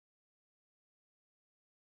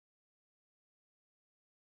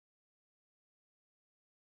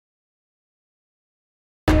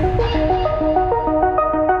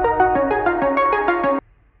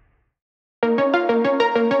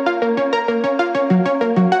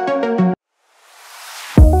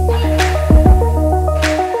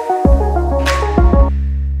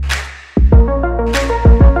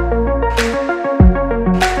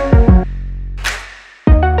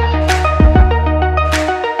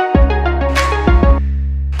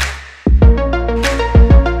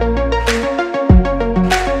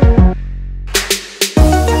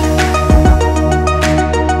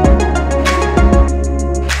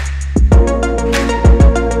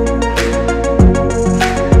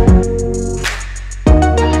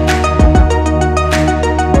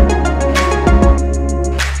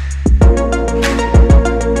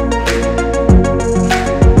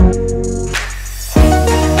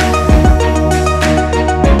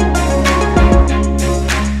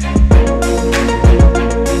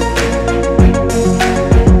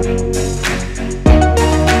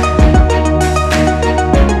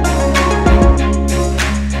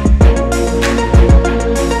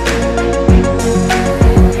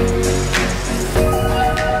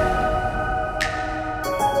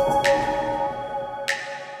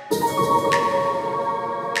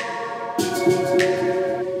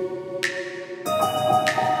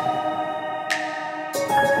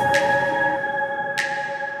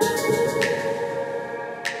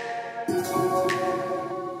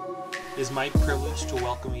is my privilege to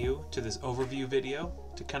welcome you to this overview video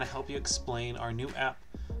to kind of help you explain our new app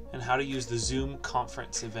and how to use the Zoom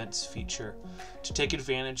conference events feature to take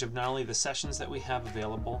advantage of not only the sessions that we have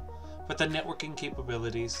available, but the networking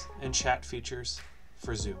capabilities and chat features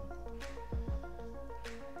for Zoom.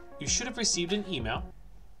 You should have received an email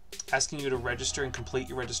asking you to register and complete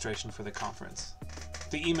your registration for the conference.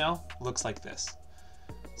 The email looks like this.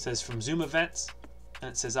 It says from Zoom Events, and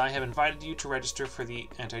it says, I have invited you to register for the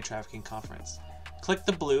Anti-Trafficking Conference. Click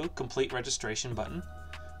the blue Complete Registration button,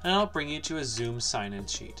 and it'll bring you to a Zoom sign-in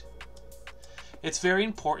sheet. It's very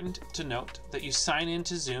important to note that you sign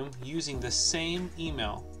into Zoom using the same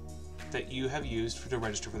email that you have used to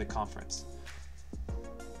register for the conference.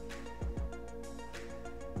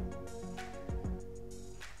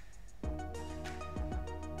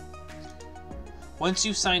 Once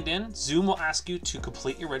you've signed in, Zoom will ask you to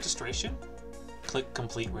complete your registration. Click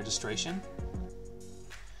Complete Registration,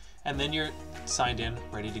 and then you're signed in,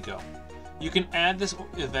 ready to go. You can add this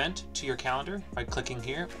event to your calendar by clicking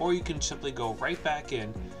here, or you can simply go right back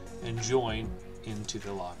in and join into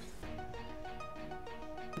the lobby.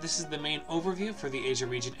 This is the main overview for the Asia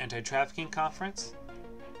Region Anti-Trafficking Conference.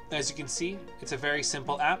 As you can see, it's a very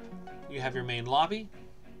simple app. You have your main lobby.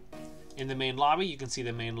 In the main lobby, you can see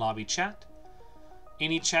the main lobby chat.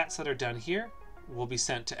 Any chats that are done here will be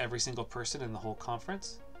sent to every single person in the whole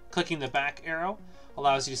conference. Clicking the back arrow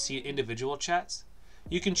allows you to see individual chats.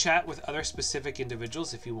 You can chat with other specific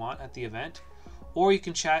individuals if you want at the event, or you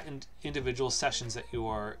can chat in individual sessions that you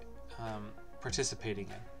are participating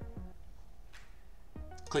in.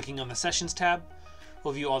 Clicking on the Sessions tab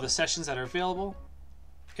will view all the sessions that are available.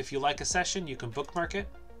 If you like a session, you can bookmark it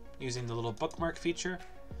using the little bookmark feature,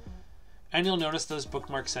 and you'll notice those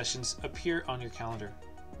bookmark sessions appear on your calendar.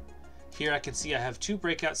 Here I can see I have 2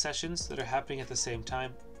 breakout sessions that are happening at the same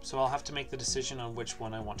time, so I'll have to make the decision on which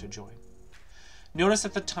one I want to join. Notice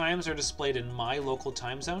that the times are displayed in my local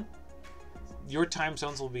time zone. Your time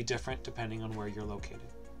zones will be different depending on where you're located.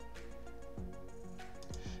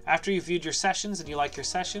 After you've viewed your sessions and you like your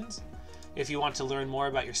sessions, if you want to learn more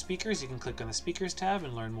about your speakers, you can click on the Speakers tab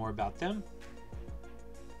and learn more about them.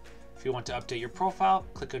 If you want to update your profile,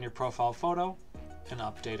 click on your profile photo and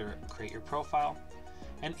update or create your profile.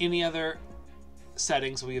 And any other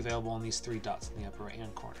settings will be available in these 3 dots in the upper right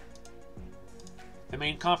hand corner. The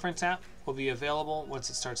main conference app will be available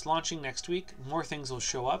once it starts launching next week. More things will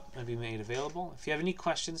show up and be made available. If you have any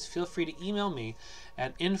questions, feel free to email me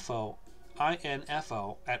at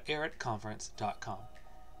info@aratconference.com.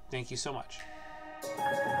 Thank you so much.